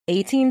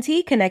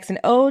AT&T connects an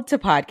ode to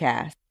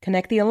podcasts.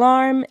 Connect the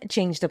alarm,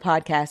 change the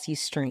podcast you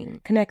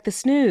stream. Connect the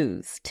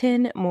snooze,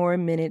 10 more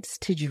minutes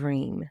to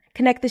dream.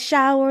 Connect the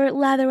shower,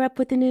 lather up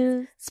with the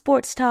news,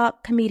 sports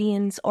talk,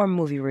 comedians, or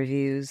movie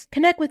reviews.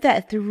 Connect with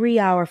that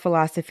 3-hour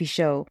philosophy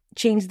show.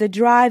 Change the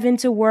drive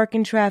into work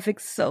and traffic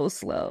so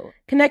slow.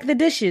 Connect the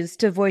dishes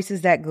to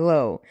voices that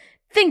glow.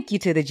 Thank you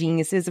to the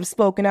geniuses of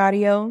spoken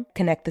audio.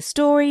 Connect the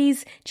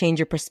stories, change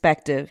your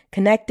perspective.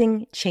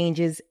 Connecting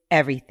changes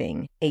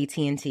everything.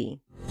 AT&T.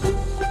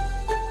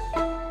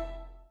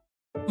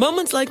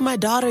 Moments like my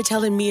daughter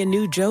telling me a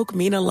new joke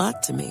mean a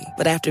lot to me.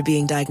 But after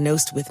being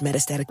diagnosed with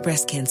metastatic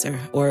breast cancer,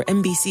 or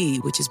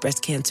MBC, which is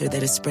breast cancer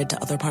that is spread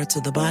to other parts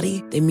of the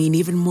body, they mean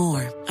even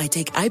more. I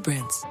take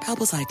Ibrance,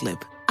 palbociclib.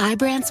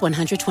 Ibrance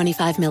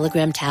 125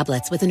 milligram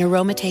tablets with an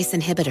aromatase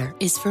inhibitor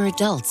is for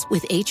adults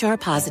with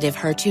HR-positive,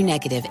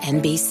 HER2-negative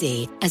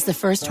MBC as the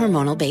first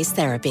hormonal-based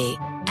therapy.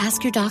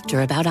 Ask your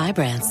doctor about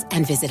Ibrance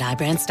and visit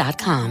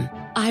Ibrance.com.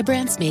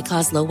 Ibrance may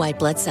cause low white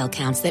blood cell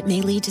counts that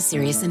may lead to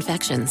serious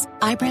infections.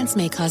 Ibrance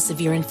may cause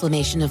severe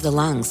inflammation of the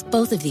lungs.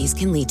 Both of these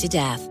can lead to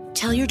death.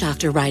 Tell your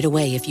doctor right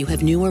away if you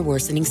have new or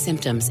worsening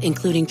symptoms,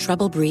 including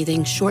trouble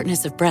breathing,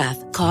 shortness of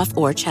breath, cough,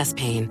 or chest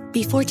pain.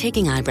 Before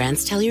taking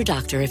Ibrance, tell your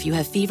doctor if you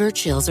have fever,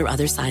 chills, or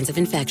other signs of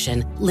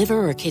infection,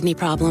 liver or kidney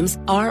problems,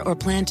 are or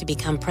plan to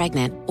become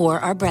pregnant, or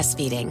are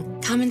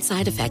breastfeeding. Common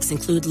side effects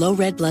include low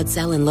red blood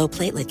cell and low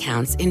platelet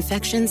counts,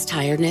 infections,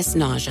 tiredness,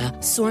 nausea,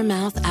 sore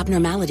mouth,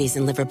 abnormalities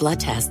in liver blood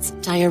tests,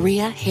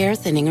 diarrhea, hair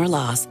thinning or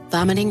loss,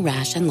 vomiting,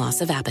 rash, and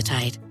loss of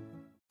appetite.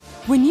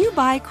 When you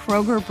buy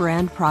Kroger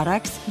brand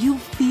products, you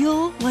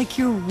feel like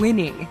you're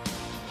winning.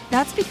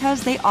 That's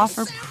because they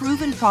offer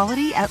proven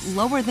quality at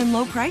lower than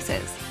low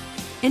prices.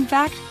 In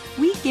fact,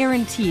 we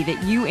guarantee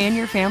that you and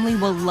your family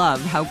will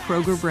love how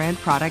Kroger brand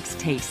products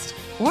taste,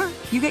 or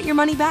you get your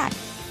money back.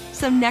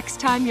 So next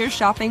time you're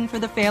shopping for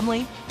the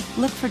family,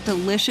 look for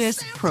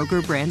delicious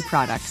Kroger brand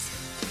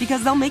products,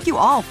 because they'll make you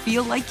all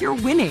feel like you're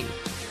winning.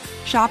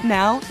 Shop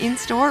now,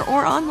 in-store,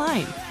 or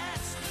online.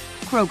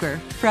 Kroger,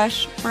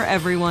 fresh for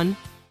everyone.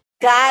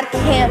 God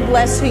can't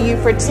bless who you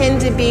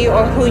pretend to be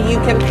or who you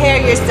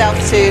compare yourself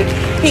to.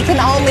 He can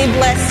only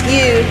bless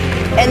you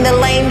in the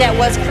lane that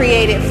was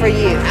created for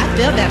you. I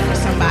feel that for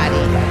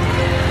somebody.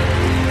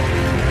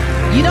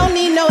 You don't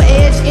need no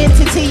edge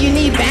entity, you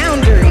need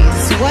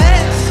boundaries.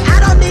 What?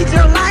 I don't need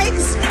your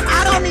likes.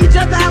 I don't need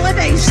your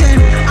validation.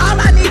 All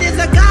I need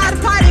is a God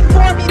fighting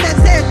for me that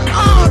says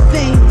all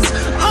things,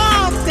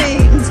 all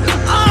things,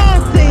 all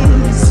things.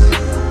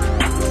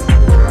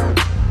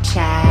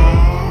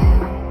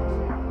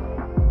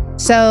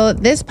 So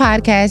this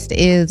podcast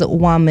is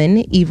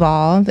Woman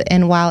Evolve,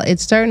 and while it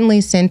certainly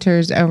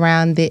centers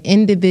around the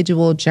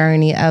individual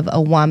journey of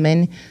a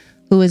woman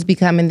who is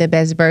becoming the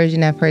best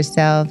version of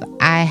herself,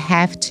 I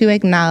have to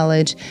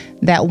acknowledge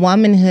that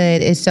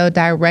womanhood is so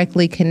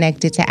directly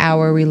connected to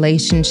our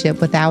relationship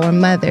with our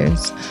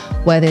mothers,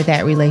 whether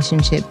that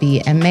relationship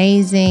be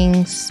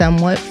amazing,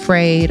 somewhat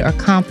frayed, or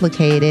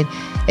complicated.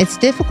 It's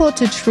difficult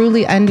to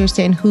truly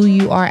understand who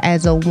you are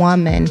as a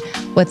woman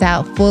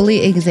without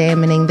fully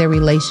examining the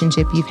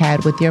relationship you've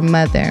had with your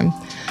mother.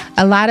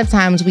 A lot of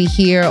times we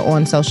hear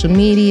on social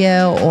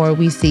media or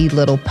we see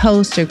little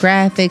posts or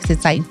graphics.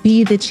 It's like,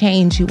 be the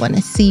change you want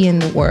to see in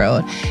the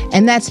world.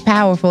 And that's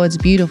powerful. It's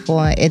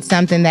beautiful. It's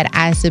something that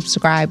I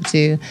subscribe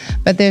to.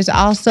 But there's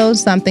also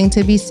something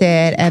to be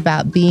said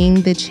about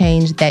being the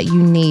change that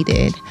you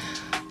needed.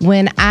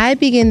 When I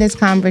begin this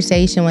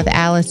conversation with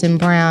Alyson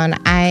Brown,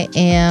 I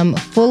am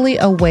fully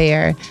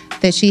aware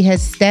that she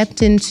has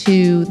stepped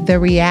into the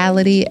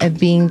reality of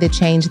being the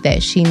change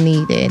that she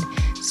needed,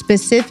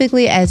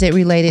 specifically as it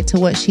related to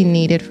what she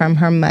needed from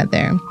her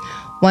mother.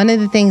 One of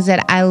the things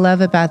that I love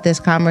about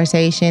this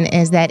conversation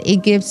is that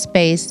it gives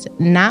space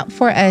not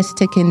for us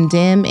to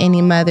condemn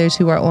any mothers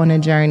who are on a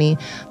journey,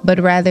 but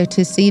rather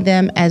to see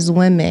them as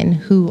women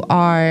who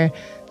are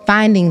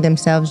finding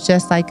themselves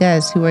just like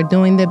us, who are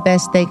doing the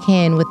best they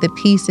can with the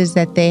pieces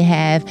that they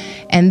have.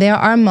 And there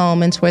are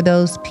moments where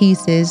those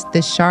pieces,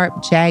 the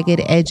sharp,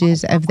 jagged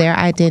edges of their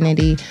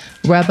identity,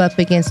 rub up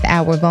against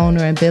our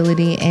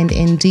vulnerability, and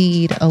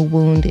indeed a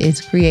wound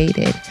is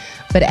created.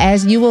 But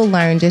as you will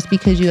learn, just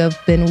because you have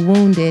been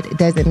wounded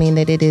doesn't mean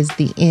that it is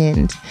the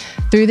end.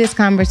 Through this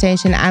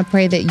conversation, I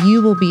pray that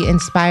you will be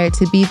inspired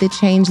to be the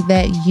change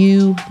that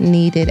you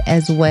needed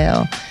as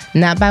well.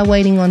 Not by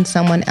waiting on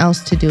someone else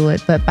to do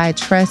it, but by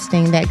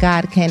trusting that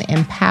God can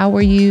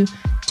empower you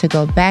to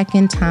go back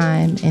in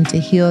time and to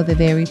heal the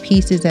very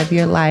pieces of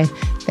your life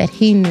that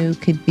He knew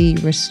could be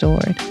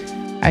restored.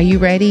 Are you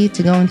ready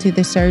to go into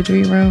the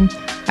surgery room?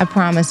 I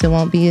promise it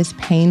won't be as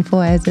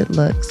painful as it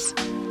looks.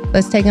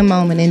 Let's take a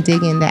moment and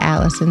dig into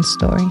Alyson's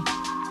story.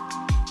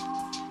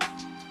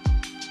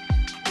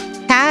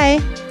 Hi.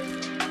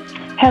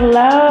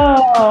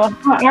 Hello.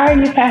 How are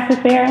you,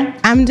 Pastor Sarah?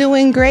 I'm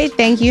doing great,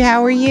 thank you.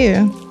 How are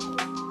you?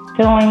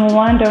 Doing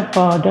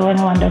wonderful, doing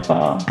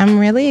wonderful. I'm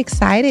really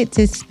excited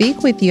to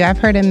speak with you. I've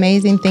heard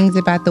amazing things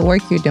about the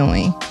work you're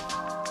doing.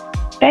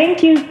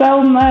 Thank you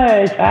so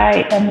much.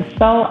 I am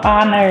so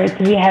honored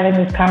to be having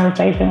this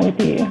conversation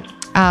with you.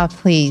 Oh,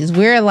 please.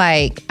 We're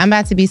like, I'm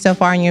about to be so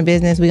far in your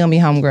business, we're going to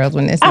be homegirls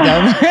when this is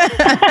over.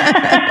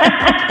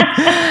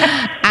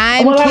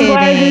 I'm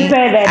glad you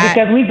said that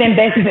because we've been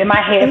besties in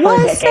my head for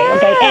a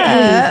decade. Okay,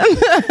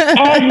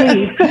 at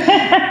least.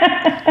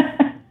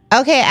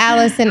 Okay,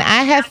 Alyson,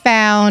 I have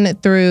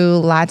found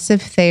through lots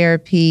of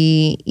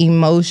therapy,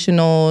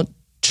 emotional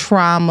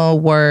trauma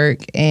work,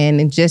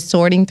 and just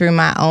sorting through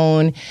my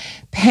own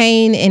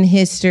pain and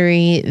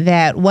history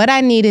that what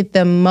I needed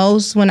the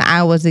most when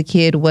I was a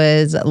kid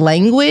was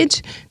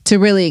language to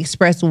really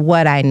express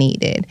what I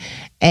needed.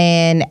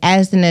 And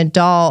as an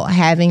adult,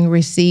 having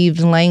received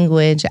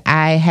language,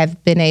 I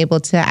have been able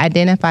to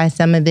identify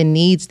some of the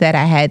needs that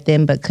I had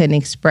then but couldn't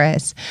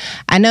express.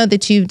 I know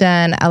that you've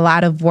done a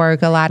lot of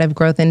work, a lot of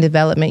growth and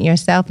development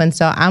yourself. And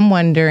so I'm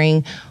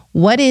wondering,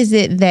 what is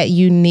it that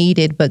you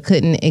needed but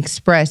couldn't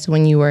express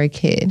when you were a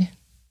kid?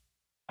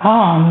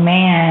 Oh,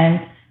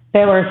 man.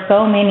 There were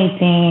so many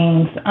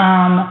things,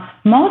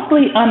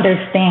 mostly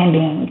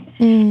understanding.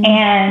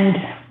 And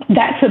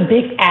that's a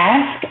big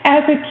ask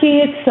as a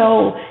kid.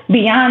 So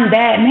beyond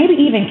that, maybe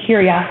even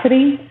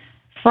curiosity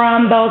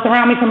from those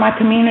around me, from my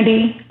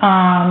community,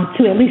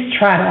 to at least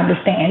try to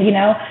understand,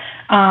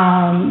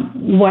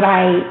 what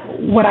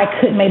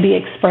I could maybe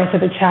express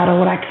as a child or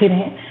what I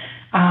couldn't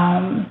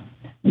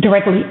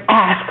directly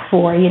ask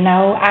for.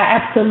 I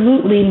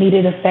absolutely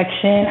needed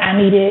affection. I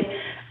needed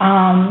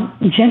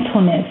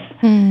gentleness,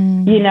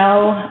 and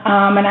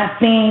I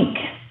think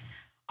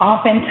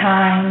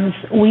oftentimes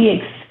we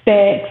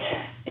expect,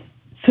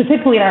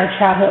 specifically in our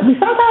childhood, we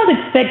sometimes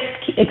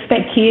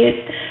expect kids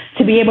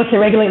to be able to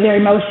regulate their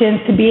emotions,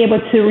 to be able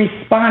to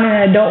respond in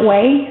an adult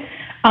way.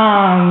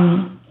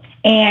 And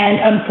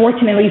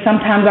unfortunately,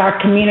 sometimes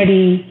our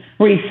community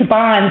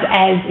responds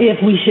as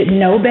if we should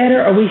know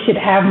better or we should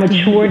have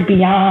matured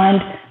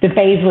beyond the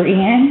phase we're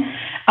in.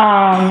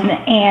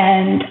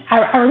 And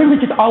I remember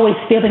just always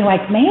feeling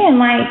like,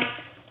 man,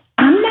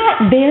 I'm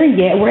not there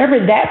yet, wherever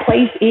that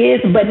place is,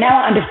 but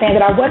now I understand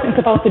that I wasn't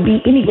supposed to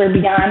be anywhere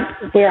beyond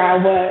where I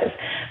was.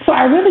 So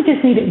I really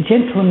just needed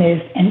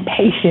gentleness and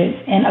patience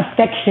and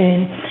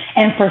affection,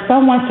 and for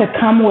someone to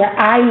come where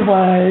I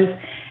was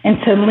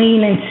and to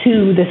lean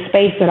into the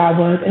space that I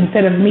was,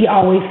 instead of me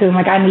always feeling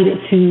like I needed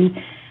to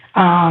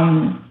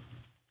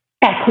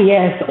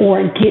acquiesce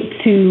or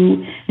get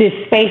to this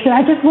space that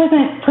I just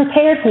wasn't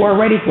prepared for or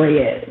ready for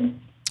yet.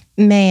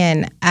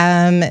 Man,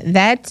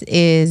 that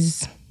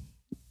is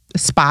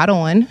spot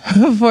on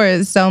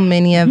for so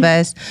many of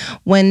us.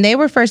 When they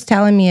were first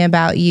telling me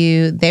about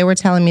you, they were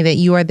telling me that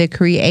you are the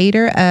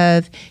creator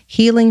of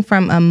Healing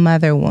from a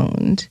Mother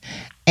Wound.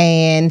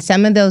 And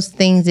some of those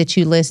things that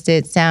you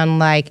listed sound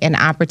like an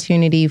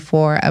opportunity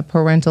for a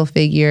parental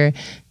figure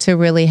to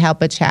really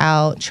help a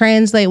child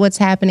translate what's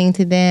happening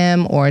to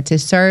them or to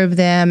serve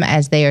them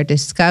as they are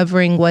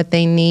discovering what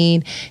they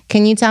need.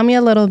 Can you tell me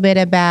a little bit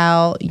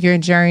about your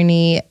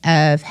journey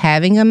of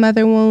having a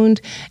mother wound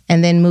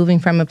and then moving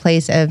from a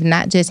place of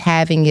not just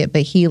having it,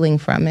 but healing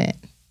from it?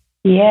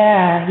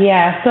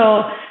 Yeah.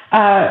 So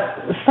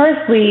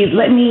firstly,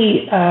 let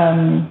me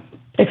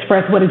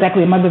express what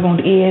exactly a mother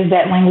wound is.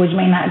 That language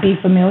may not be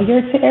familiar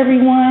to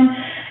everyone.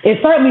 It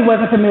certainly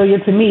wasn't familiar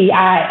to me.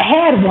 I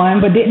had one,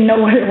 but didn't know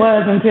what it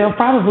was until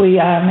probably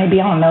maybe,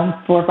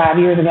 4 or 5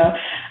 years ago.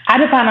 I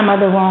define a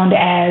mother wound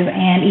as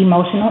an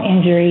emotional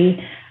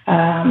injury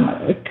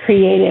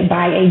created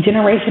by a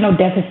generational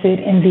deficit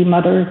in the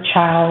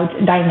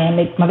mother-child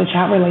dynamic,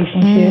 mother-child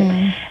relationship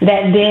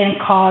that then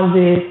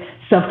causes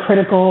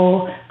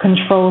self-critical,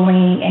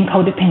 controlling, and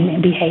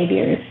codependent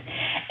behaviors.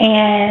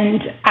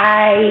 And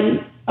I,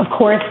 of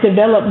course,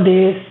 developed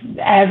this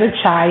as a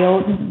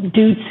child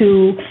due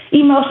to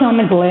emotional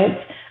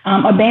neglect.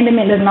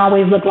 Abandonment doesn't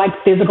always look like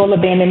physical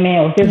abandonment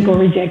or physical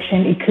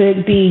rejection. It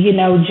could be,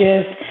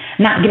 just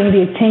not getting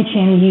the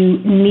attention you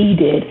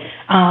needed.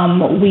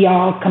 We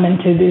all come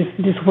into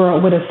this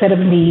world with a set of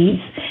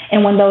needs.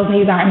 And when those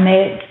needs aren't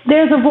met,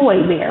 there's a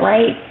void there,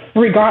 right?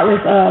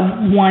 Regardless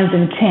of one's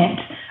intent.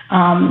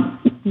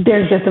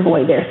 There's just a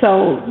void there.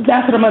 So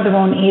that's what a mother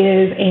wound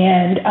is.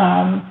 And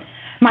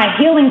my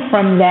healing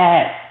from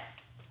that,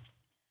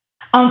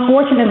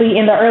 unfortunately,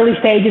 in the early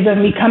stages of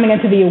me coming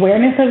into the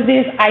awareness of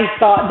this, I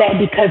thought that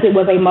because it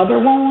was a mother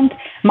wound,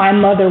 my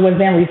mother was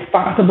then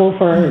responsible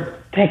for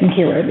taking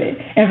care of it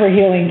and for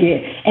healing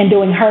it and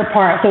doing her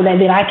part so that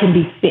then I can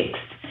be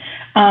fixed.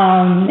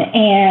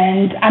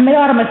 And I made a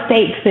lot of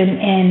mistakes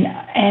and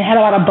had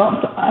a lot of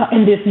bumps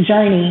in this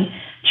journey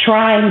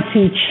trying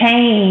to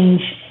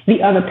change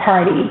the other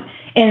party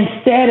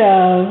instead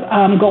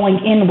of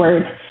going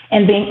inward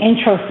and being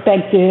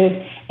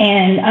introspective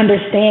and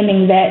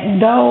understanding that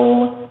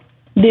though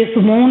this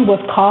wound was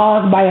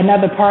caused by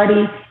another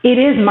party, it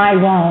is my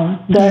wound.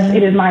 Thus,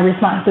 it is my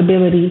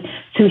responsibility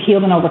to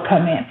heal and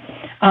overcome it.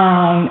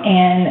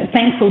 And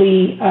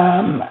thankfully,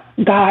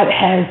 God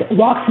has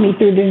walked me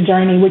through this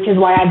journey, which is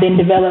why I've then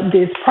developed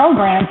this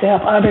program to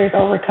help others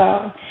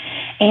overcome.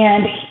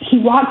 And he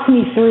walks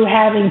me through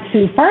having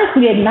to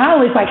firstly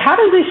acknowledge, how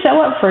does this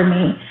show up for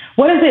me?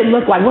 What does it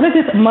look like? What does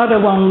this mother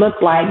wound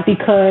look like?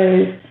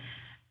 Because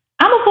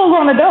I'm a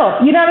full-grown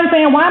adult. You know what I'm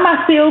saying? Why am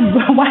I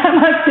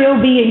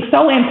still being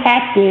so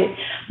impacted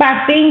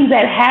by things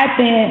that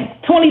happened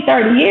 20,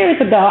 30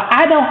 years ago?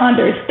 I don't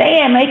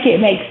understand. Make it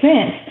make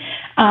sense.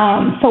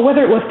 So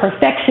whether it was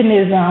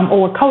perfectionism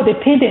or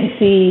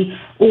codependency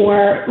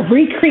or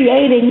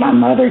recreating my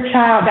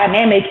mother-child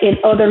dynamic in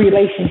other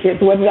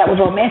relationships, whether that was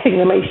romantic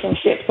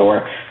relationships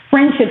or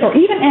friendships or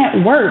even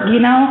at work,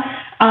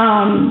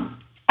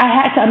 I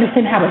had to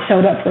understand how it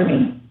showed up for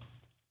me.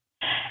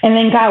 And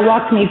then God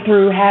walked me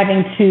through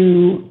having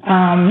to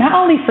not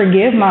only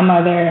forgive my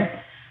mother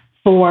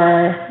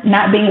for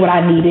not being what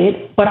I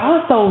needed, but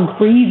also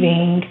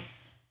grieving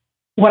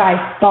what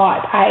I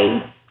thought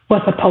I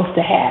was supposed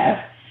to have,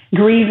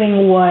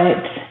 grieving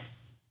what,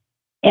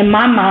 in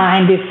my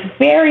mind, this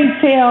fairy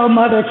tale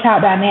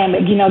mother-child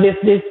dynamic, this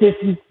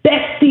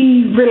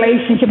bestie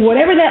relationship,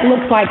 whatever that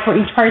looks like for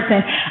each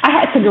person, I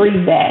had to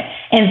grieve that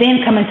and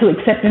then come into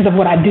acceptance of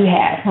what I do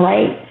have,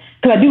 right?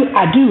 Because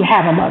I do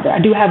have a mother. I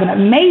do have an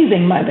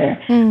amazing mother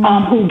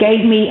who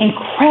gave me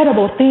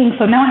incredible things.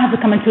 So now I have to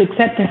come into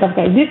acceptance of,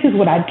 okay, this is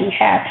what I do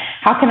have.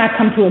 How can I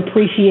come to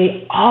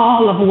appreciate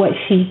all of what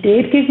she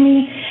did give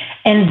me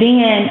and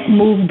then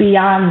move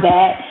beyond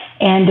that?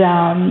 And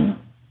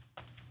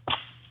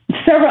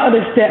several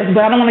other steps,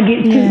 but I don't want to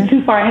get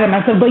too far ahead of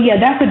myself. But yeah,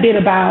 that's a bit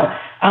about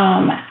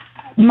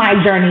my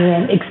journey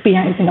in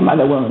experiencing a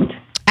mother wound.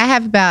 I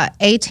have about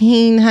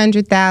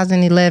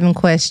 1,811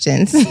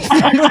 questions.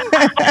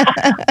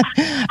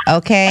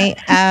 Okay.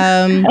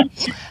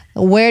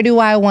 Where do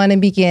I want to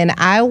begin?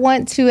 I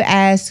want to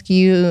ask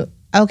you,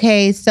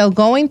 okay, so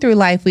going through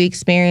life, we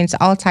experience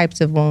all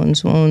types of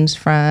wounds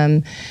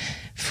from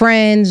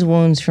friends,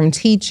 wounds from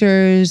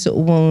teachers,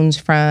 wounds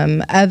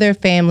from other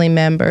family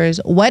members.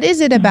 What is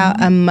it about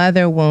a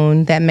mother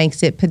wound that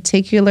makes it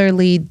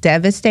particularly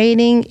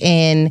devastating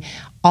and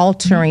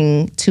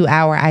altering to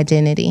our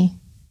identity?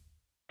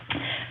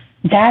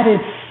 That is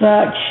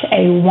such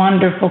a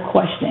wonderful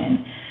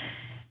question.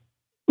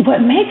 What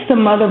makes the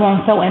mother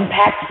wound so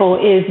impactful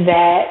is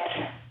that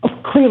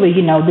clearly,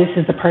 this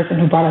is the person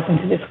who brought us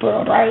into this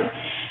world, right?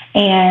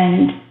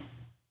 And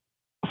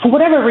for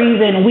whatever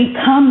reason, we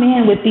come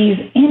in with these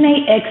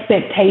innate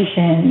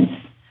expectations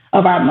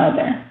of our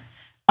mother,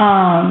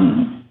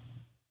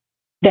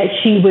 that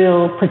she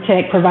will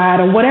protect, provide,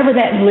 or whatever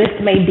that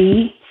list may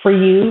be for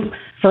you,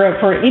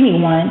 for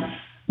anyone.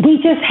 We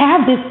just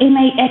have this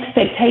innate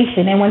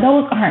expectation. And when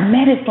those aren't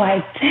met, it's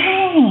like,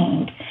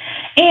 dang.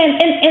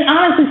 And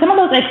honestly, some of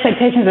those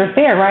expectations are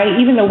fair, right?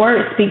 Even the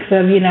word speaks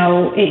of, it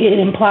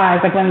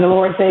implies, like when the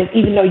Lord says,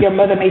 even though your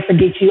mother may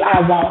forget you,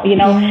 I won't,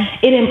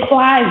 It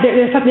implies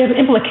there's an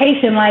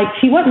implication like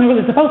she wasn't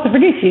really supposed to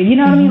forget you. You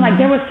know what I mean? Like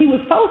she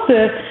was supposed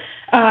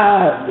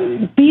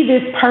to be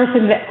this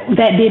person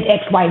that did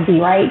X, Y, Z,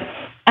 right?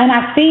 And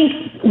I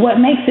think what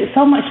makes it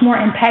so much more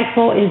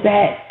impactful is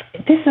that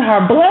this is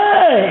her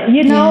blood,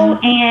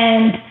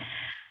 and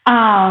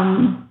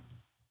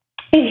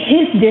it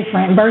hits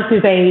different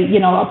versus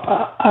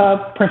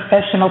a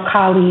professional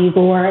colleague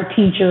or a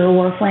teacher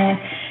or a friend.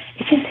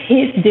 It just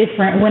hits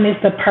different when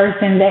it's the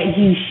person that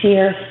you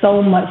share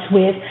so much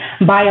with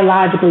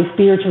biologically,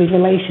 spiritually,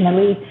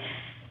 relationally.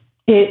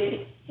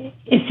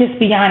 It's just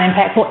beyond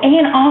impactful.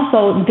 And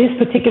also this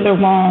particular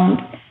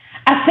wound,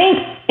 I think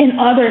in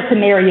other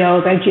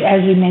scenarios, as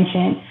you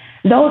mentioned,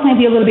 those may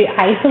be a little bit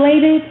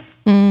isolated.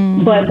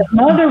 But the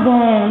mother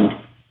wound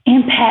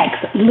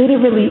impacts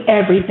literally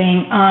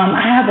everything.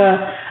 I have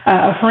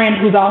a friend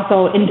who's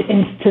also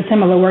into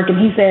similar work, and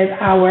he says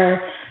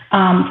our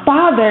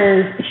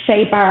fathers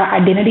shape our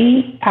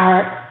identity,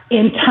 our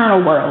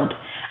internal world.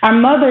 Our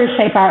mothers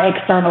shape our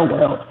external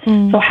world.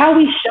 So how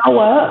we show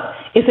up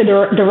is a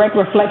direct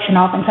reflection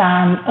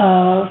oftentimes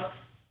of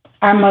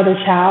our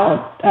mother-child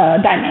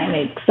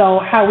dynamic. So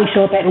how we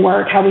show up at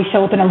work, how we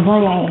show up in a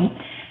room,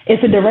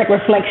 it's a direct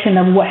reflection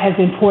of what has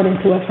been poured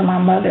into us from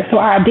our mother. So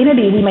our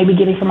identity we may be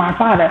getting from our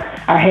father,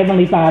 our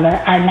heavenly father,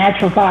 our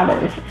natural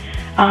fathers.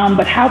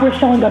 But how we're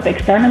showing up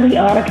externally,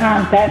 a lot of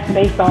times that's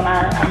based on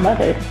our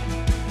mothers.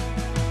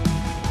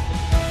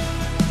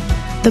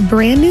 The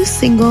brand new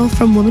single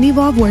from Women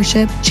Evolve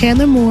Worship,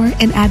 Chandler Moore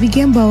and Abby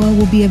Gamboa,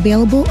 will be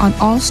available on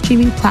all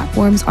streaming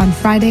platforms on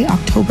Friday,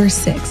 October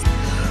 6th.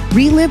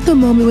 Relive the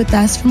moment with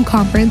us from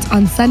conference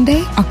on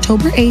Sunday,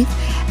 October 8th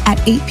at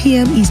 8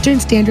 p.m.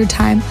 Eastern Standard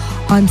Time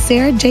on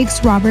Sarah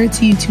Jakes Roberts'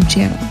 YouTube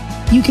channel.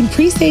 You can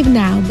pre-save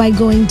now by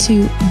going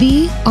to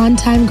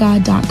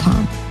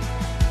theontimegod.com.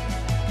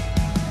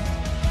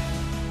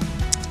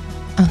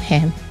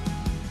 Okay.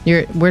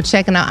 I'm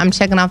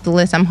checking off the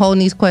list. I'm holding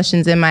these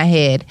questions in my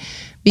head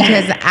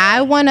because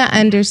I want to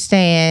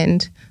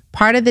understand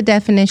part of the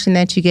definition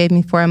that you gave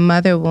me for a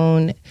mother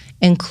wound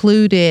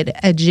included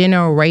a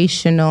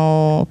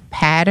generational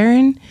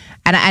pattern.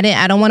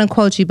 I don't want to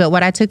quote you, but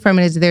what I took from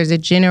it is there's a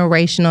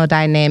generational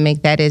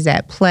dynamic that is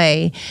at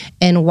play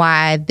and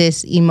why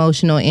this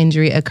emotional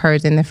injury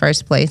occurs in the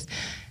first place.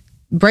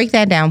 Break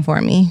that down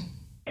for me.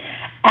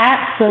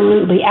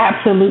 Absolutely.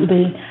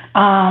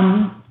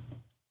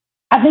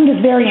 I think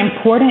it's very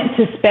important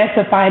to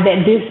specify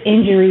that this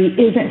injury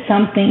isn't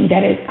something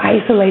that is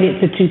isolated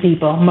to two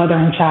people, mother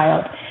and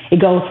child. It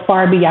goes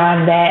far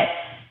beyond that.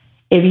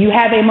 If you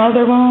have a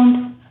mother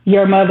wound,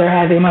 your mother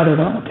has a mother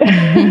wound.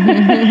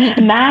 9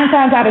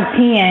 times out of 10,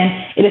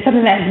 it is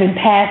something that's been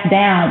passed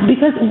down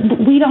because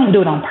we don't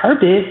do it on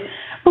purpose,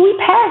 but we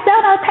pass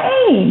down our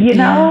pain, you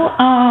know?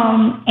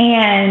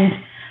 And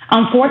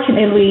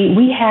unfortunately,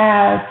 we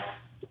have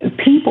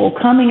people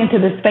coming into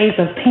the space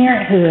of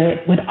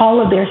parenthood with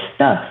all of their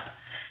stuff,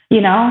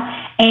 you know?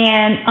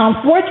 And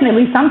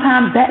unfortunately,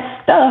 sometimes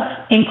that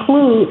stuff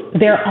includes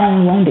their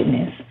own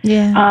woundedness.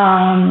 Yeah.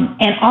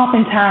 And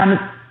oftentimes,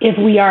 if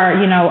we are,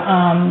 you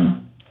know,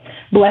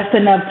 blessed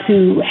enough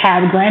to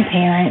have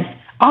grandparents,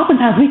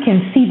 oftentimes we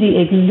can see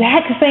the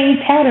exact same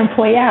pattern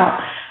play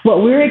out.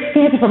 What we're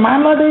experiencing from our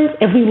mothers,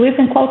 if we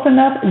listen close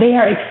enough, they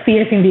are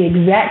experiencing the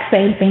exact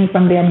same thing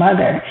from their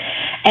mother.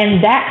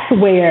 And that's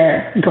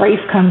where grace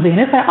comes in.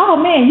 It's like, oh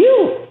man,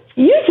 you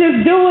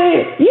just do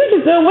it. You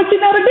just do what you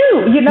know to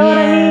do. You know what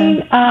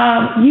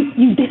I mean?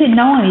 You didn't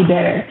know any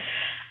better.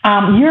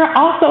 You're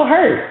also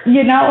hurt,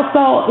 you know?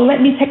 So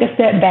let me take a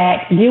step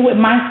back, deal with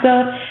my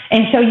stuff,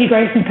 and show you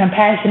grace and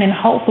compassion. And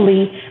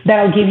hopefully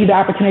that'll give you the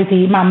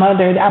opportunity, my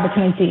mother, the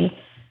opportunity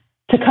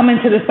to come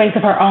into the space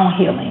of her own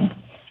healing.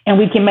 And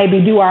we can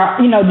maybe do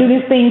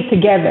this thing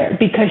together,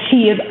 because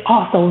she is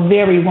also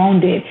very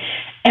wounded.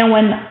 And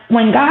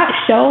when God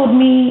showed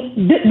me,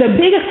 the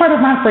biggest part of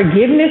my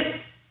forgiveness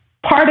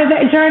part of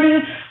that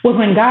journey was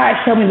when God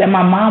showed me that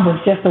my mom was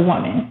just a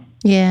woman.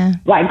 Yeah.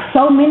 Like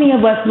so many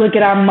of us look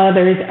at our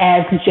mothers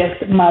as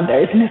just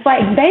mothers. And it's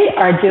like they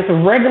are just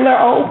regular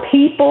old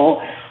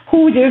people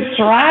who just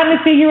trying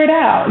to figure it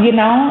out, you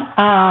know?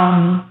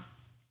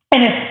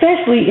 And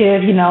especially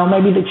if, you know,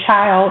 maybe the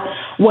child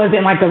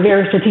wasn't like a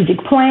very strategic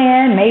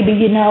plan. Maybe,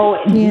 you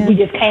know, we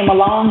just came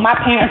along. My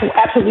parents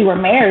absolutely were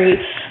married,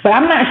 but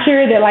I'm not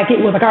sure that like it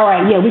was like, all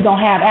right, yeah, we're going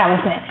to have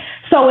Alyson.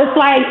 So it's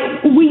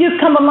like we just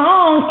come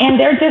along and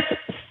they're just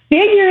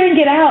figuring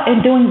it out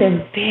and doing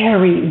their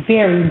very,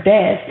 very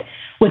best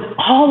with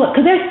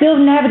because they're still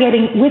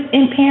navigating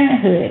within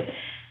parenthood,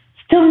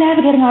 still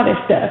navigating all this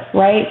stuff,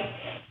 right?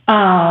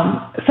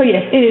 So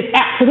yes, it is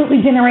absolutely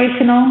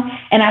generational.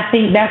 And I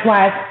think that's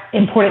why it's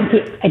important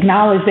to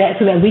acknowledge that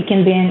so that we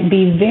can then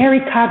be very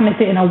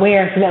cognizant and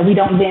aware so that we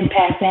don't then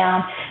pass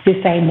down the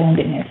same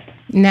woundedness.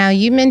 Now,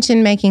 you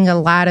mentioned making a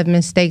lot of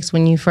mistakes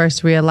when you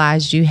first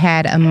realized you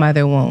had a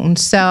mother wound.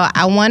 So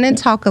I want to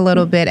talk a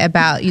little bit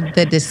about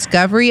the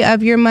discovery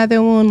of your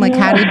mother wound. Like,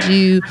 how did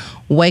you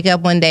wake up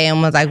one day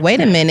and was like,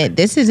 wait a minute,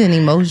 this is an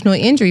emotional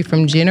injury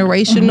from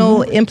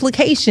generational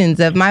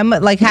implications of my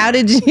mother? Like, how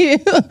did you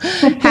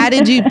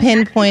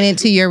pinpoint it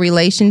to your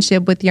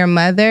relationship with your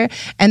mother?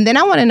 And then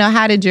I want to know,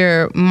 how did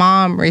your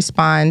mom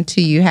respond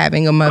to you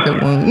having a mother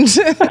wound?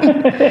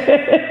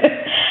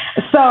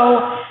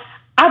 So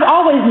I've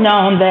always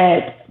known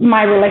that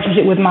my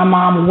relationship with my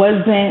mom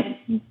wasn't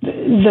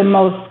the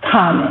most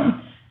common,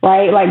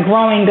 right? Like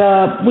growing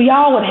up, we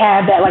all would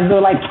have that, like,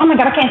 they're like, oh my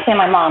God, I can't stand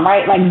my mom,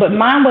 right? Like, but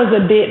mine was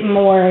a bit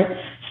more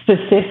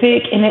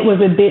specific and it was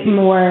a bit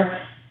more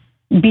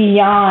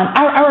beyond.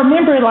 I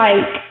remember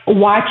like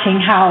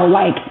watching how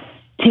like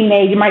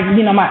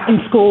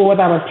in school,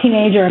 whether I was a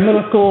teenager or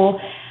middle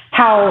school,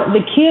 how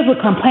the kids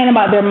would complain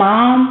about their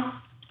mom,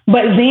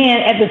 but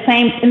then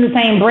in the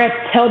same breath,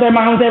 tell their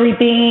moms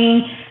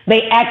everything.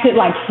 They acted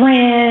like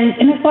friends.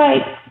 And it's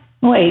like,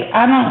 wait,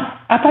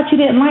 I thought you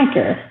didn't like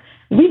her.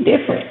 We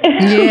different.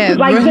 Yeah,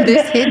 like,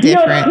 this hit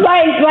different. You know,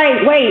 like,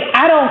 wait,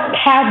 I don't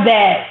have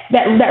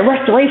that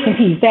restoration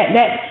piece,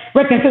 that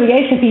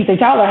reconciliation piece that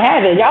y'all are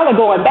having. Y'all are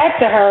going back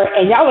to her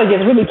and y'all are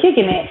just really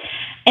kicking it.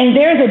 And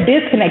there's a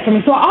disconnect for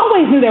me. So I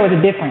always knew there was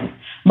a difference,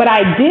 but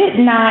I did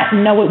not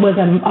know it was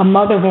a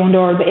mother wound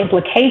or the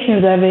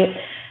implications of it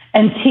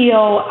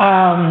until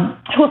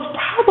it was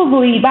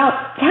probably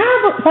about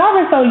five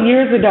or so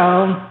years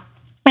ago.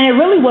 And it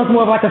really was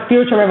more of like a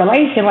spiritual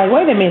revelation. Like,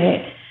 wait a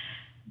minute,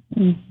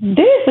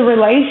 this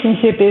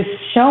relationship is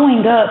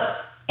showing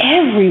up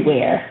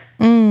everywhere.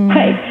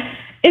 Like,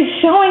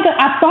 it's showing up.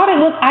 I thought it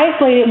was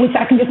isolated, which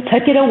I can just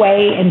tuck it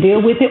away and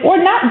deal with it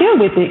or not deal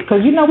with it.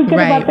 Because, you know, we good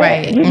about that.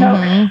 Right. You know,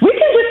 we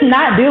can just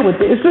not deal with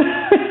this.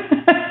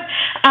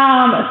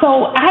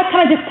 So I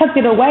kind of just tucked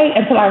it away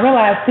until I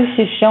realized this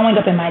is showing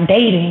up in my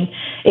dating.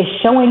 It's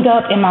showing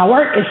up in my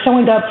work. It's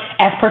showing up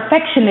as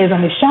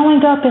perfectionism. It's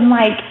showing up in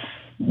like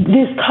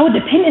this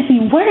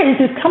codependency. Where is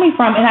this coming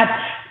from? And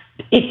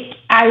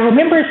I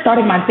remember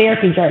starting my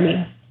therapy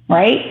journey,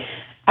 right?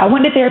 I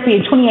went to therapy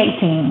in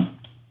 2018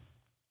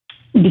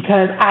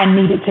 because I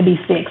needed to be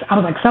fixed. I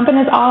was like, something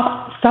is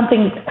off.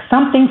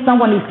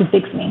 Someone needs to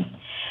fix me.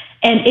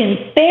 And in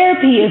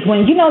therapy is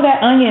when, you know,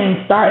 that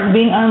onion starts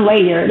being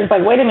unlayered. It's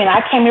like, wait a minute,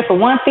 I came here for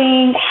one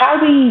thing. How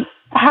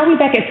are we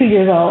back at 2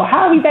 years old?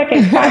 How are we back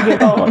at 5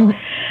 years old?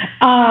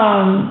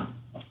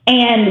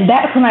 And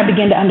that's when I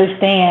began to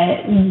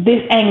understand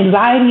this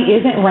anxiety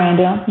isn't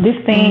random.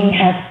 This thing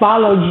has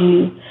followed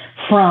you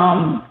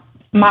from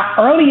my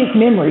earliest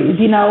memories.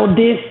 You know,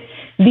 this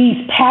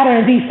these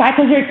patterns, these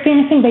cycles you're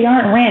experiencing, they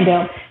aren't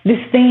random. This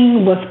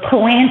thing was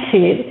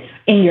planted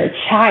in your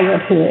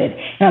childhood.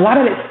 And a lot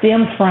of it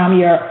stems from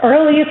your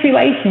earliest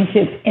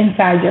relationships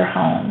inside your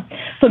home.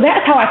 So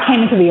that's how I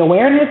came into the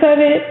awareness of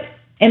it.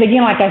 And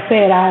again, like I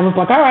said, I was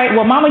like, all right,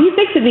 well, Mama, you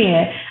fix it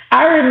then.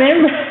 I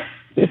remember,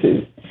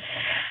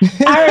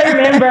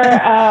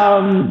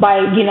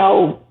 like, you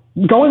know,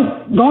 going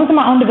through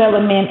my own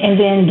development and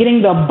then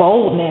getting the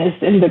boldness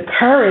and the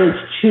courage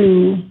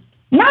to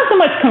not so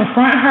much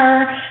confront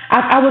her.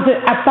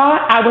 I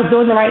thought I was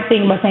doing the right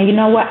thing by saying, you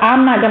know what,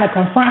 I'm not going to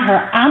confront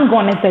her. I'm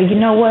going to say, you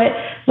know what,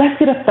 let's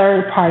get a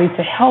third party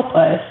to help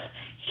us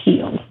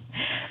heal,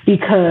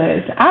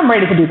 because I'm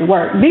ready to do the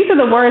work. These are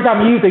the words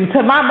I'm using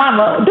to my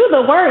mama. Do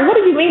the work. What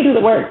do you mean do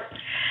the work?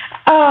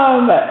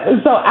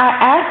 So I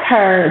asked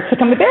her to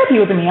come to therapy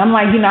with me. I'm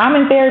like, you know, I'm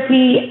in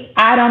therapy.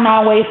 I don't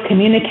always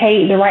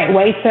communicate the right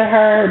way to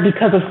her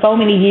because of so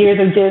many years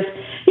of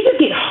you just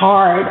get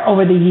hard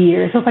over the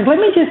years. So it's like, let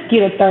me just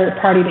get a third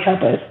party to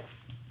help us.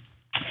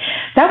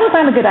 That was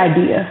not a good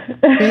idea.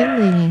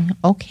 Really?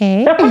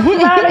 Okay. That was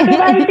not a good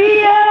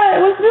idea.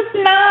 It was just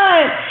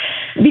not.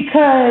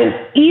 Because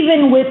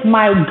even with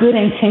my good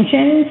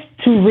intentions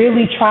to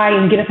really try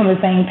and get us on the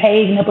same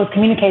page and help us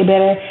communicate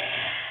better,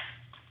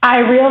 I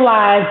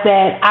realized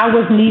that I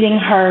was needing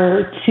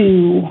her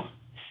to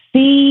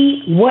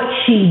see what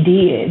she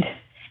did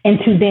and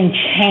to then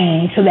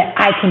change so that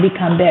I can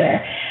become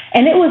better.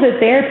 And it was a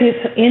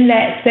therapist in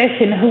that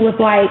session who was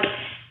like,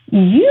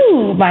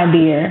 you, my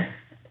dear,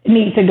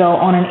 need to go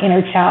on an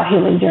inner child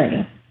healing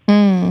journey.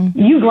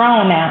 You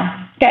grown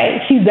now. Okay,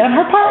 she's done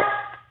her part.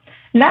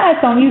 Now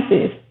it's on you,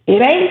 sis.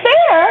 It ain't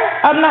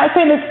fair. I'm not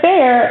saying it's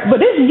fair, but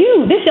this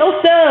you. This your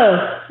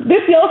stuff.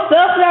 This your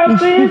stuff now,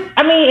 sis.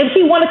 I mean, if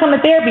she want to come to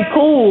therapy,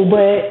 cool,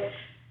 but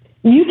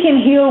you can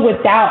heal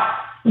without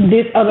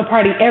this other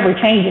party ever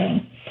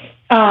changing.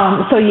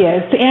 So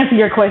yes, to answer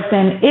your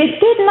question, it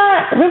did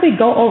not really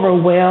go over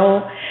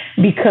well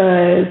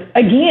because,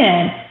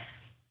 again,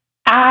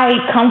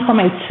 I come from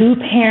a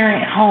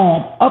 2-parent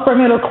home, upper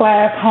middle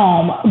class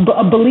home,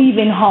 a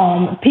believing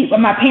home.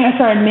 My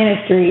parents are in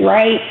ministry,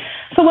 right?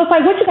 So it's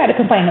like, what you got to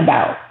complain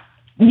about?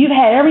 You've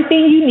had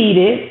everything you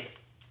needed,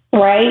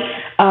 right?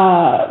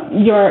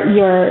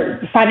 Your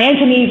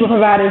financial needs were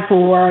provided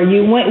for.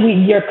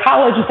 Your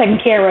college was taken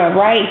care of,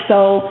 right?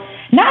 So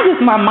not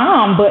just my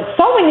mom, but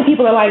so many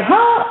people are like,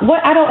 huh?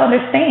 What? I don't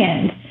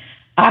understand.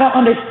 I don't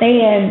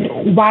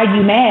understand why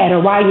you mad or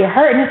why you're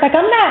hurt. And it's like,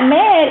 I'm not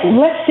mad.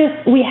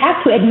 We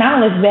have to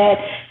acknowledge that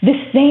this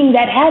thing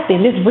that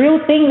happened, this real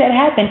thing that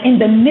happened in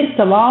the midst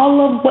of all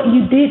of what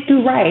you did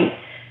do right,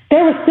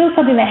 there was still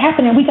something that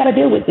happened and we got to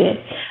deal with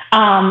it.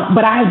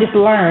 But I have just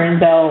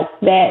learned, though,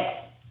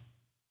 that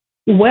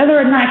whether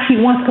or not she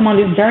wants to come on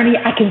this journey,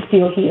 I can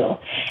still heal.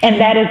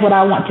 And that is what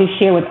I want to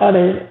share with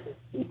others.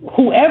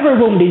 Whoever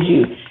wounded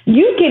you,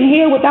 you can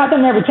heal without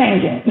them ever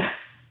changing.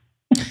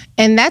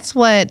 And that's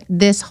what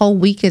this whole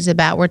week is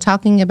about. We're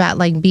talking about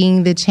like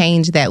being the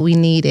change that we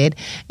needed.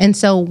 And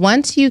so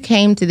once you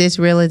came to this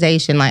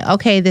realization, like,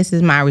 okay, this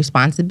is my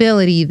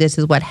responsibility. This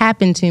is what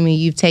happened to me.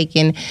 You've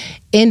taken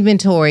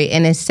inventory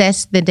and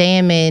assessed the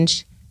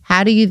damage.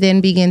 How do you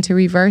then begin to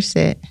reverse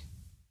it?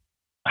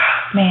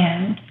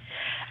 Man,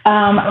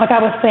 like I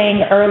was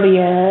saying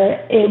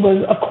earlier, it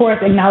was, of course,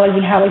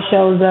 acknowledging how it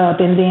shows up.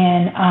 And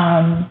then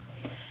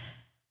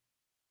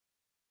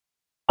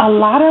a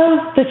lot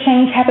of the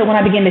change happened when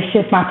I began to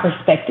shift my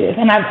perspective.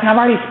 And I've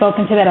already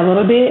spoken to that a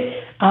little bit,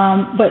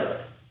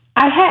 but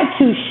I had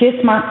to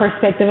shift my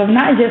perspective of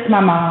not just my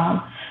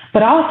mom,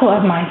 but also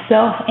of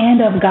myself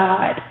and of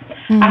God.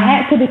 I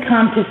had to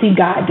become to see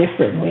God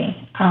differently.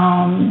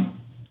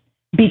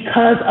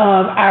 Because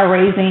of our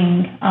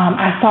raising,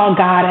 I saw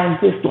God as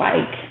this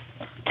like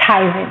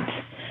tyrant,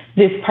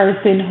 this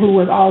person who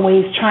was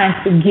always trying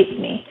to get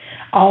me,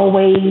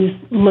 always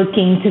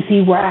looking to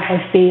see where I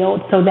had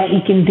failed so that he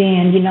can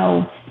then,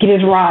 get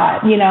his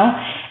rod,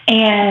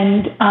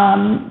 and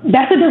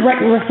that's a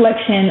direct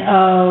reflection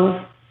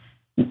of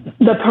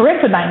the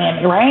parental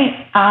dynamic,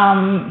 right?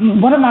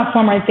 One of my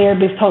former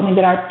therapists told me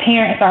that our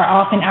parents are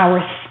often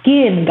our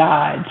skin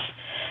gods.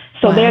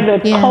 So wow. They're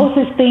the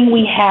closest thing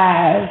we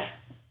have,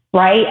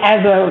 right,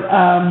 as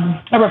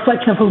a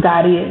reflection of who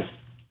God is.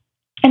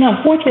 And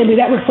unfortunately,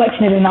 that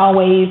reflection isn't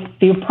always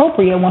the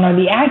appropriate one or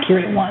the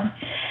accurate one.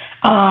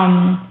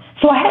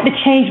 So I had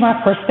to change my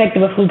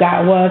perspective of who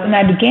God was, and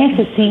I began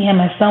to see him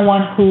as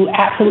someone who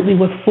absolutely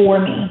was for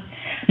me,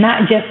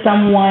 not just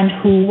someone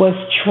who was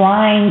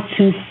trying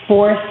to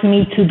force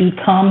me to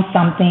become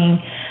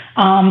something,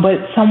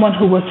 but someone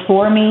who was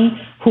for me,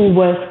 who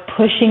was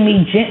pushing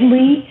me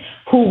gently,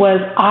 who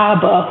was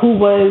Abba, who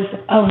was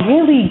a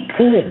really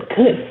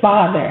good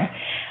father,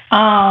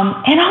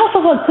 and also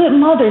a good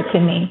mother to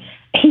me.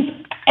 He's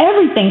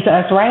everything to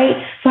us, right?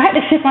 So I had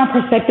to shift my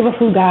perspective of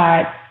who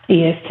God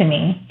is to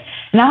me.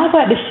 And I also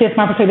had to shift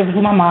my perspective of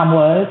who my mom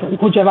was,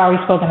 which I've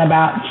already spoken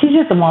about. She's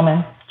just a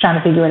woman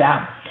trying to figure it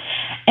out.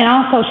 And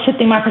also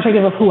shifting my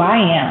perspective of who I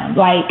am.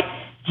 Like,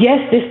 yes,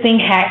 this thing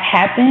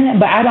happened,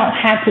 but I don't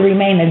have to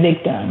remain a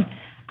victim.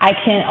 I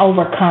can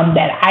overcome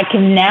that. I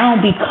can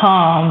now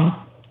become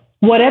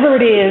whatever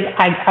it is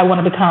I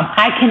want to become.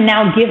 I can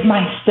now give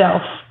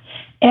myself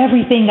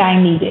everything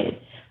I needed,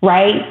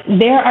 right?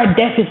 There are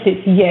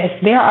deficits, yes.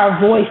 There are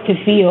voids to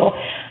fill,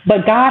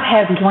 but God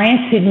has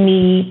granted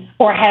me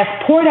or has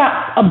poured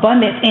out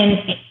abundance in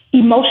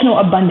emotional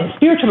abundance,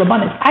 spiritual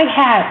abundance. I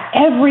have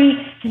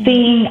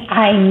everything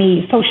I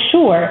need. So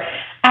sure,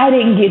 I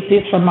didn't get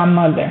this from my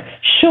mother.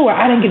 Sure,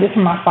 I didn't get this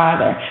from my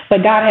father,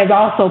 but God has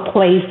also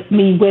placed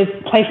me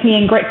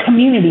in great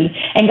community,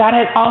 and God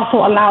has also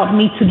allowed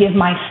me to give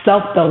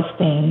myself those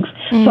things.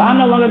 So I'm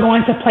no longer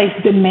going to place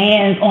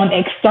demands on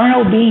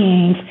external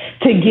beings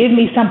to give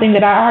me something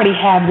that I already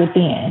have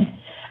within.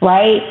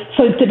 Right?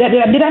 So did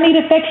I need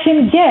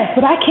affection? Yes,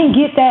 but I can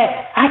get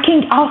that. I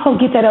can also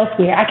get that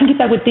elsewhere. I can get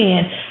that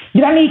within.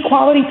 Did I need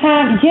quality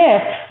time?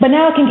 Yes, but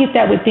now I can get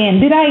that within.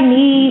 Did I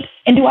need,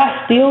 and do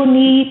I still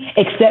need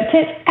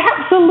acceptance?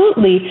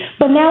 Absolutely.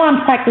 But now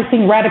I'm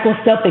practicing radical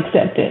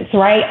self-acceptance,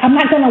 right? I'm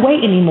not going to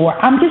wait anymore.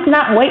 I'm just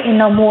not waiting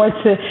no more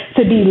to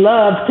be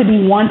loved, to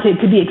be wanted,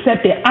 to be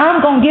accepted.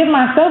 I'm going to give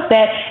myself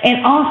that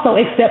and also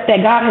accept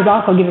that God has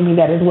also given me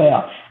that as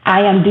well.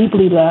 I am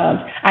deeply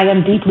loved. I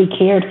am deeply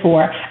cared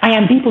for. I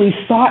am deeply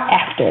sought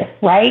after,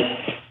 right?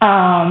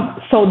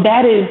 So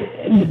that is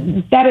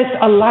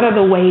a lot of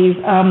the ways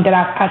that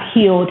I've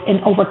healed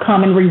and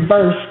overcome and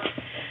reversed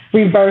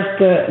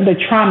the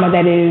trauma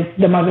that is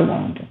the mother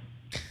wound.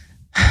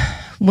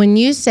 When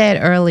you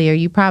said earlier,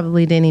 you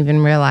probably didn't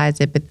even realize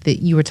it, but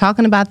you were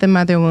talking about the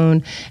mother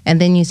wound, and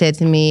then you said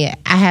to me,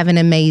 I have an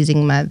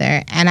amazing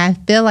mother. And I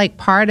feel like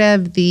part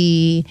of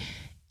the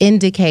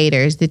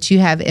indicators that you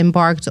have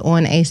embarked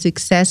on a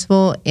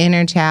successful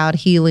inner child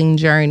healing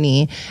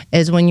journey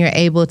is when you're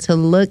able to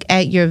look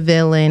at your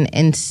villain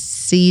and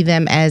see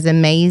them as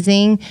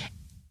amazing,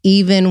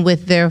 even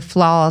with their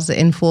flaws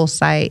in full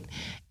sight.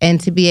 And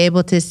to be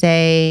able to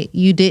say,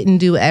 you didn't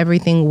do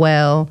everything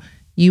well.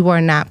 You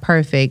are not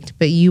perfect,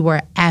 but you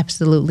are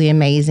absolutely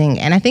amazing.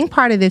 And I think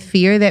part of the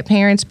fear that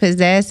parents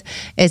possess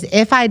is,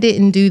 if I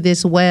didn't do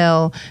this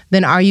well,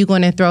 then are you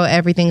going to throw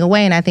everything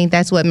away? And I think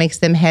that's what makes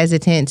them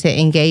hesitant to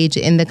engage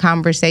in the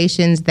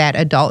conversations that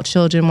adult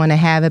children want to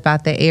have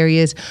about the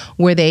areas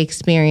where they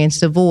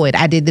experienced a void.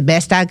 I did the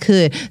best I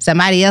could.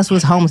 Somebody else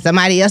was home.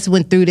 Somebody else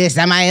went through this.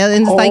 Somebody else.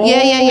 And it's like,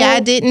 yeah, I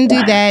didn't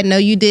do that. No,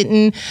 you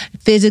didn't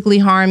physically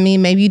harm me.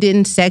 Maybe you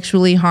didn't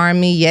sexually harm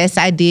me. Yes,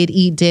 I did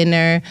eat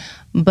dinner.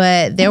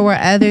 But there were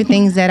other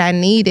things that I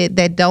needed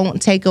that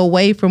don't take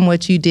away from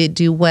what you did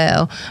do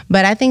well.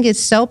 But I think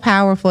it's so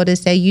powerful to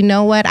say, you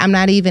know what, I'm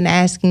not even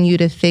asking you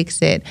to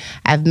fix it.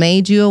 I've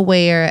made you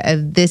aware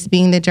of this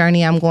being the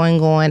journey I'm going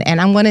on, and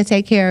I'm going to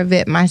take care of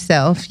it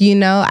myself. You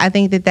know, I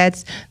think that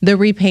that's the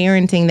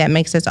reparenting that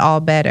makes us all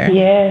better.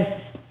 Yes,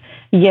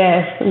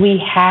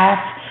 we have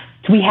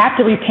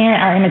to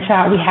reparent our inner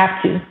child. We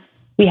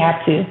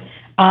have to.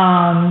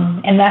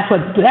 And that's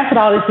what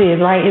all this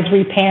is, right? It's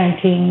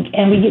reparenting,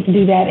 and we get to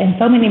do that in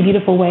so many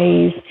beautiful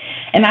ways.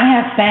 And I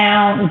have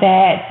found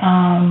that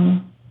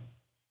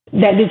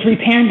that this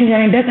reparenting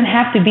journey doesn't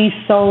have to be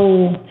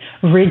so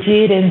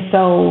rigid and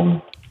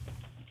so.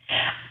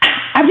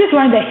 I've just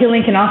learned that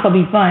healing can also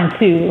be fun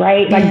too,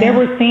 right? Like there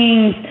were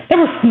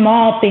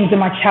small things in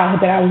my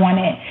childhood that I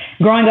wanted.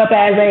 Growing up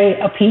as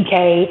a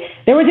PK,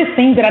 there were just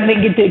things that I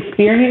didn't get to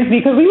experience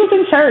because we was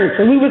in church,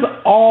 and we was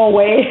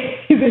always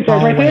in church,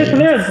 right? So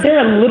there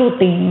are little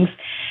things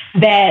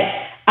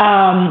that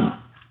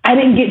I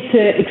didn't get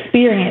to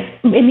experience.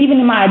 And even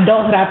in my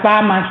adulthood, I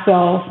find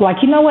myself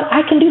like, you know what,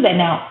 I can do that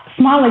now.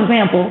 Small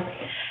example.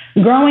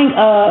 Growing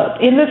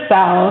up in the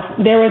South,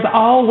 there was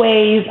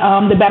always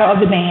the Battle of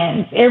the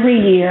Bands every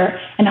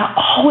year, and I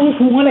always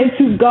wanted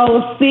to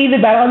go see the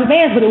Battle of the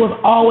Bands, but it was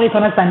always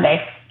on a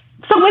Sunday.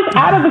 So it's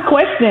out of the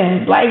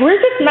question. Like, we're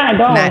just not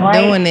going, Not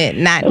doing it.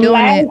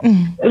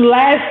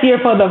 Last year,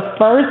 for the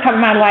first time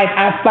in my life,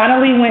 I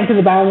finally went to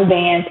the Battle of the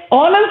Bands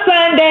on a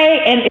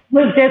Sunday, and it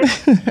was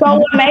just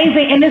so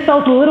amazing. And it's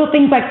those little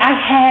things, like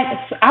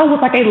I was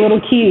like a little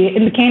kid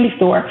in the candy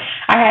store.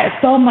 I had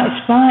so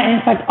much fun, and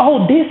it's like,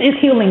 oh, this is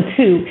healing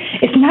too.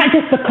 It's not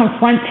just the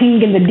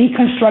confronting and the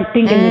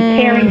deconstructing and the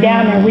tearing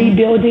down and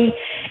rebuilding.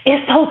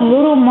 It's those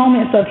little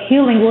moments of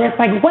healing where it's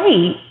like,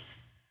 wait,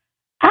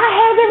 I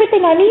have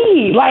everything I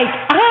need. Like,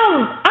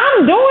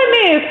 I'm doing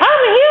this.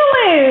 I'm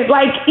healing.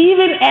 Like,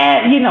 even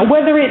at,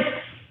 whether it's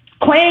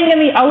playing in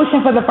the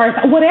ocean for the first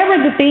time, whatever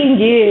the thing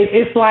is,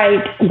 it's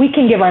like we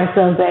can give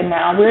ourselves that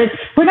now. We're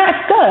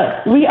not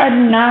stuck. We are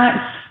not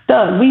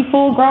stuck. We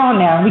full grown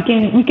now. We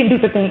can do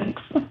the things.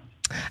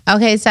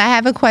 Okay, so I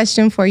have a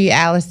question for you,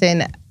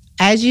 Alyson.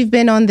 As you've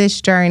been on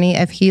this journey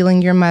of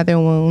healing your mother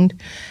wound,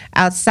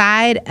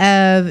 outside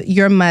of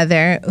your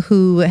mother,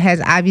 who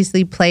has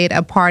obviously played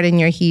a part in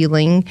your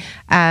healing,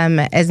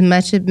 as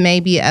much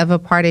maybe of a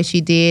part as she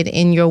did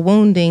in your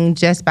wounding,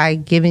 just by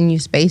giving you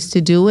space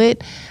to do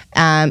it,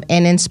 and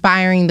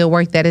inspiring the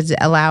work that is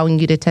allowing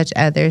you to touch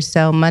others.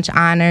 So much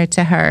honor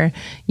to her,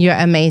 your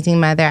amazing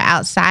mother.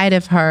 Outside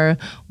of her,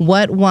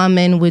 what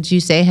woman would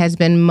you say has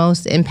been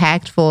most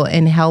impactful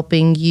in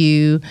helping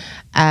you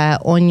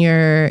on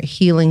your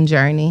healing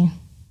journey?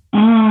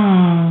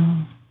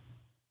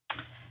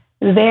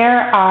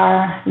 There's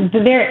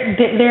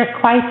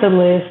quite the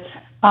list.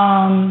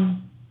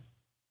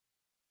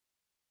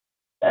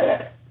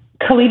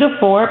 Kalita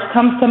Forbes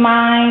comes to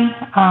mind.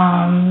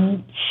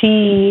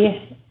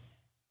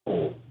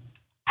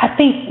 I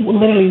think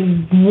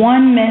literally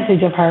one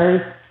message of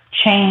hers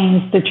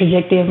changed the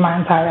trajectory of my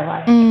entire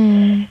life.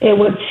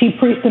 She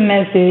preached a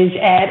message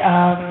at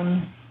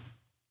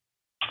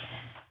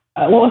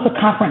what was the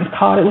conference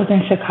called? It was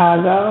in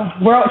Chicago,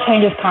 World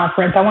Changers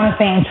Conference. I want to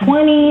say in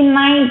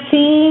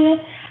 2019.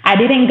 I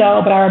didn't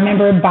go, but I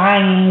remember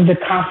buying the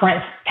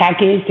conference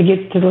package to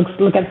get to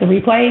look at the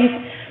replays.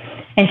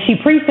 And she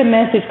preached a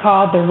message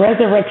called "The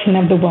Resurrection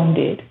of the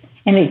Wounded,"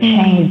 and it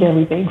changed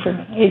everything for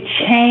me. It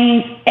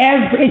changed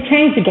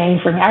the game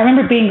for me. I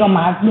remember being on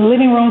my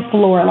living room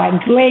floor,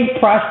 like leg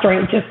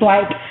prostrate, just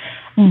like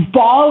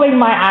bawling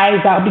my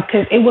eyes out,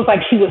 because it was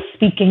like she was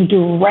speaking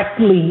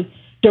directly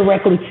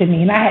to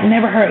me. And I had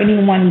never heard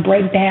anyone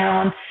break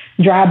down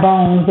dry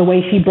bones the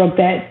way she broke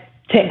that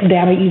text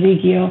down in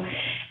Ezekiel.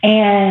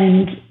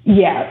 And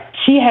yeah,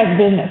 she has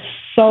been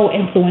so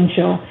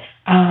influential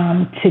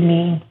to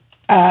me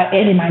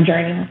in my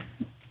journey.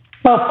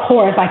 Of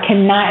course, I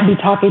cannot be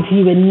talking to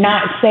you and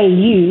not say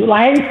you.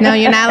 Like, no,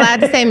 you're not allowed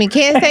to say me.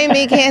 Can't say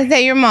me. Can't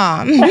say your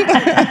mom.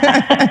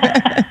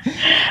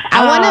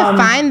 I want to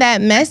find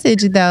that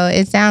message, though.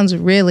 It sounds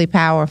really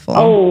powerful.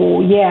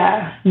 Oh,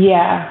 yeah.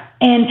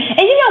 And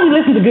we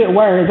listen to good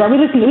words, or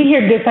we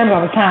hear good sermons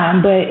all the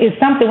time, but it's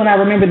something when I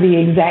remember the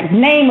exact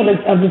name of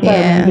the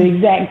sermon, the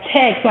exact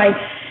text, like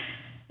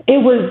it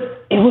was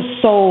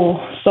so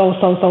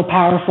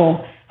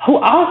powerful. Who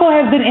also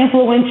has been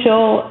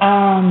influential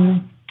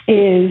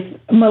is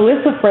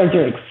Melissa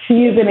Fredericks.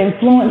 She is an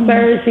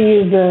influencer. She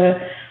is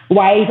the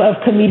wife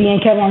of comedian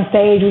Kevin on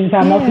Stage, which is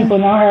how most people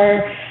know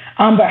her.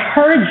 But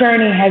her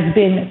journey has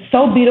been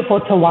so beautiful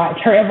to watch.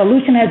 Her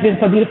evolution has been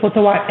so beautiful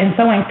to watch and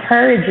so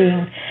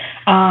encouraging.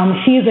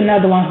 She is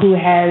another one who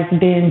has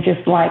been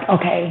just like,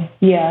 okay,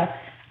 yeah,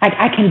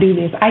 I can do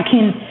this. I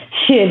can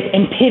shift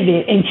and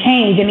pivot and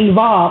change and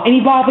evolve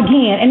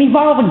again.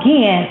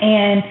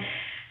 And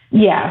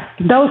yeah,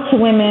 those two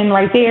women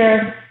right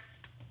there,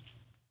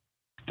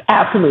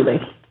 absolutely.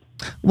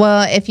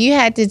 Well, if you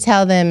had to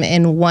tell them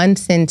in one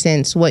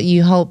sentence what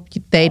you hope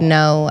they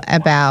know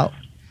about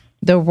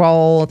the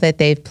role that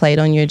they've played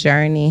on your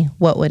journey,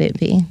 what would it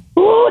be?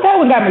 Ooh, that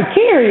one got me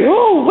teary.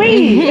 Ooh,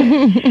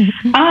 wee.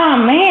 Oh,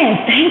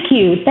 man, thank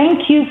you.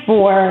 Thank you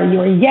for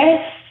your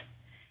yes.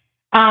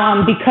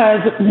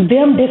 Because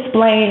them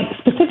displaying,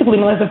 specifically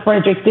Melissa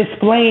Fredericks,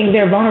 displaying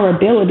their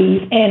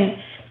vulnerabilities and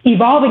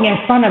evolving in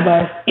front of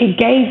us, it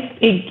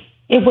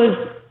was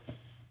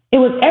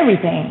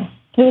everything.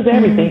 It was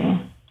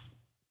everything.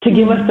 To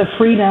give us the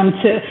freedom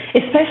to,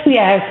 especially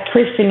as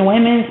Christian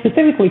women,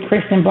 specifically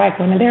Christian Black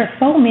women, there are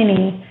so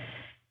many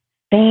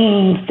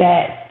things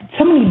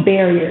so many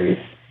barriers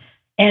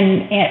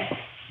and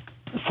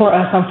for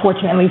us,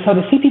 unfortunately. So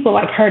to see people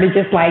like her to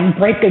just like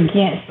break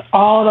against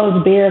all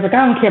those barriers, like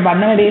I don't care about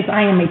none of this.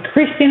 I am a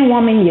Christian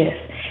woman, yes.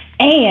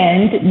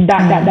 And ...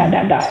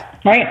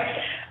 right?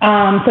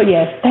 So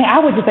yes, I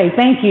would just say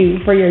thank you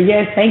for your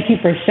yes. Thank you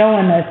for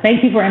showing us.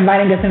 Thank you for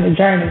inviting us in the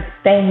journey.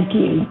 Thank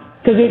you.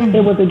 Because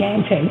it was a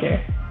game changer.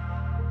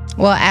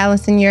 Well,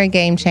 Alyson, you're a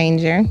game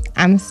changer.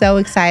 I'm so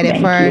excited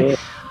for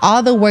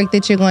all the work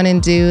that you're going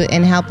to do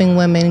in helping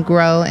women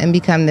grow and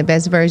become the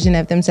best version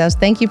of themselves.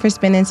 Thank you for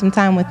spending some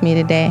time with me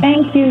today.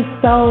 Thank you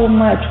so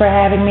much for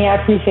having me. I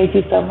appreciate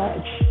you so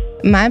much.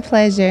 My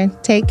pleasure.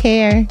 Take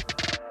care.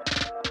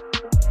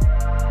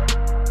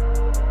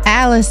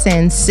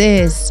 Alyson,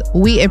 sis,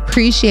 we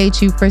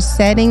appreciate you for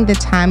setting the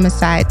time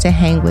aside to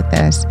hang with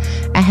us.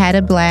 I had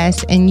a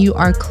blast, and you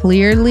are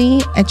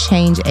clearly a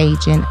change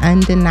agent,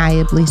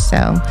 undeniably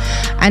so.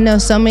 I know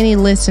so many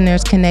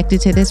listeners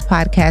connected to this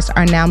podcast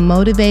are now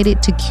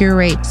motivated to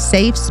curate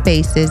safe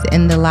spaces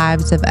in the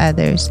lives of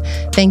others.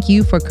 Thank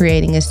you for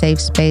creating a safe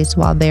space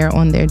while they're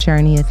on their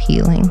journey of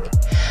healing.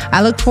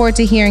 I look forward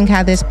to hearing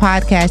how this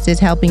podcast is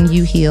helping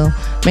you heal.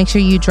 Make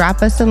sure you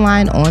drop us a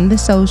line on the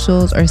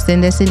socials or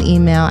send us an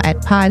email at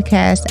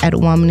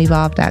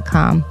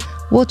podcast@womanevolve.com.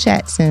 We'll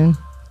chat soon.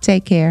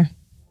 Take care.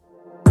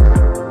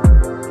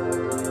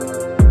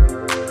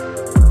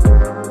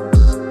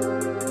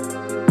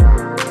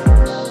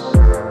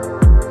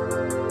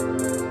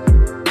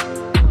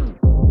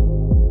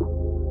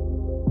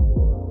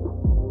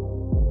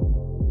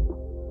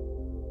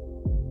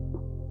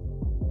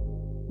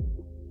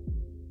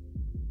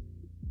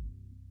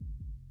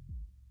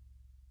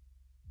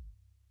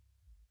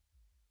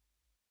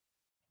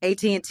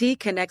 AT&T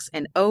connects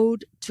an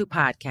ode to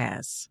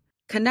podcasts.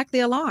 Connect the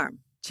alarm.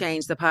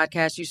 Change the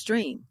podcast you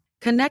stream.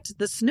 Connect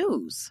the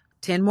snooze.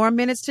 10 more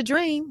minutes to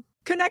dream.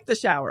 Connect the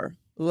shower.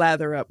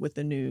 Lather up with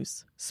the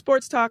news.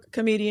 Sports talk,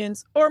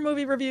 comedians, or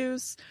movie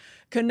reviews.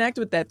 Connect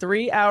with that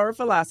 3-hour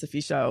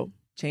philosophy show.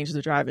 Change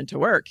the drive into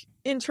work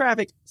in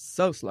traffic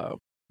so slow.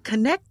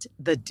 Connect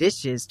the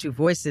dishes to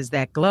voices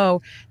that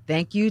glow.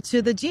 Thank you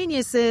to the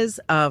geniuses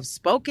of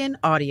spoken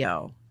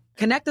audio.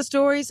 Connect the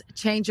stories,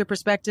 change your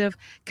perspective.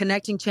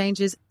 Connecting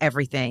changes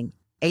everything.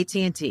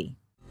 AT&T.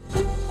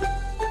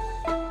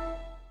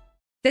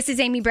 This is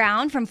Amy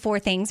Brown from 4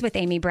 Things with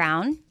Amy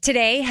Brown.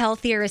 Today,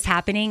 Healthier is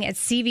happening at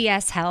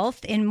CVS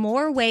Health in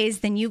more ways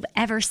than you've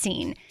ever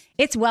seen.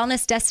 It's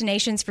wellness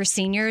destinations for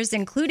seniors,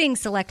 including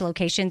select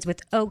locations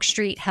with Oak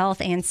Street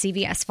Health and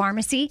CVS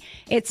Pharmacy.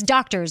 It's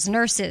doctors,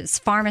 nurses,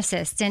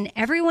 pharmacists, and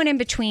everyone in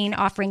between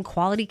offering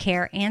quality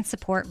care and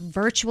support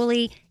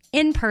virtually,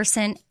 in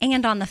person,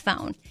 and on the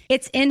phone.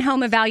 It's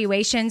in-home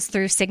evaluations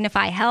through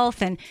Signify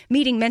Health and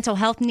meeting mental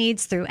health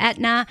needs through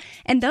Aetna.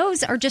 And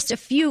those are just a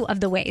few of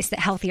the ways that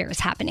Healthier is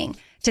happening.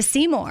 To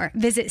see more,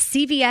 visit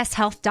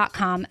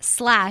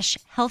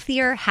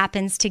cvshealth.com/healthier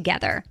happens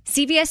together.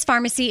 CVS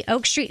Pharmacy,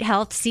 Oak Street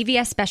Health,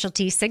 CVS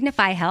Specialty,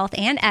 Signify Health,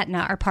 and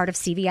Aetna are part of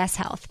CVS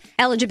Health.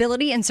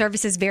 Eligibility and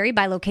services vary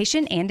by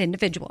location and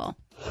individual.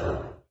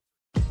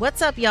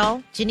 What's up,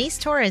 y'all? Janice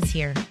Torres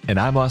here. And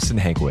I'm Austin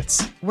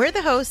Hankwitz. We're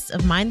the hosts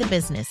of Mind the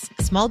Business,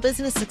 Small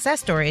Business Success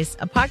Stories,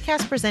 a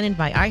podcast presented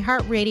by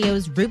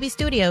iHeartRadio's Ruby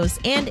Studios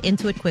and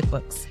Intuit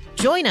QuickBooks.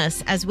 Join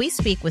us as we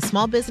speak with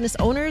small business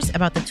owners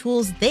about the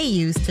tools they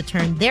use to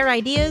turn their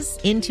ideas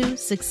into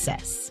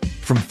success.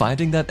 From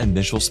finding that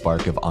initial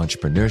spark of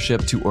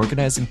entrepreneurship to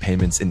organizing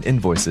payments and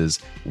invoices,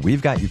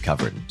 we've got you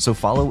covered. So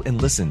follow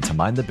and listen to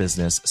Mind the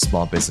Business,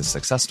 Small Business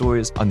Success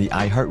Stories on the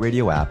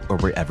iHeartRadio app or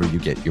wherever you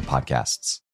get your podcasts.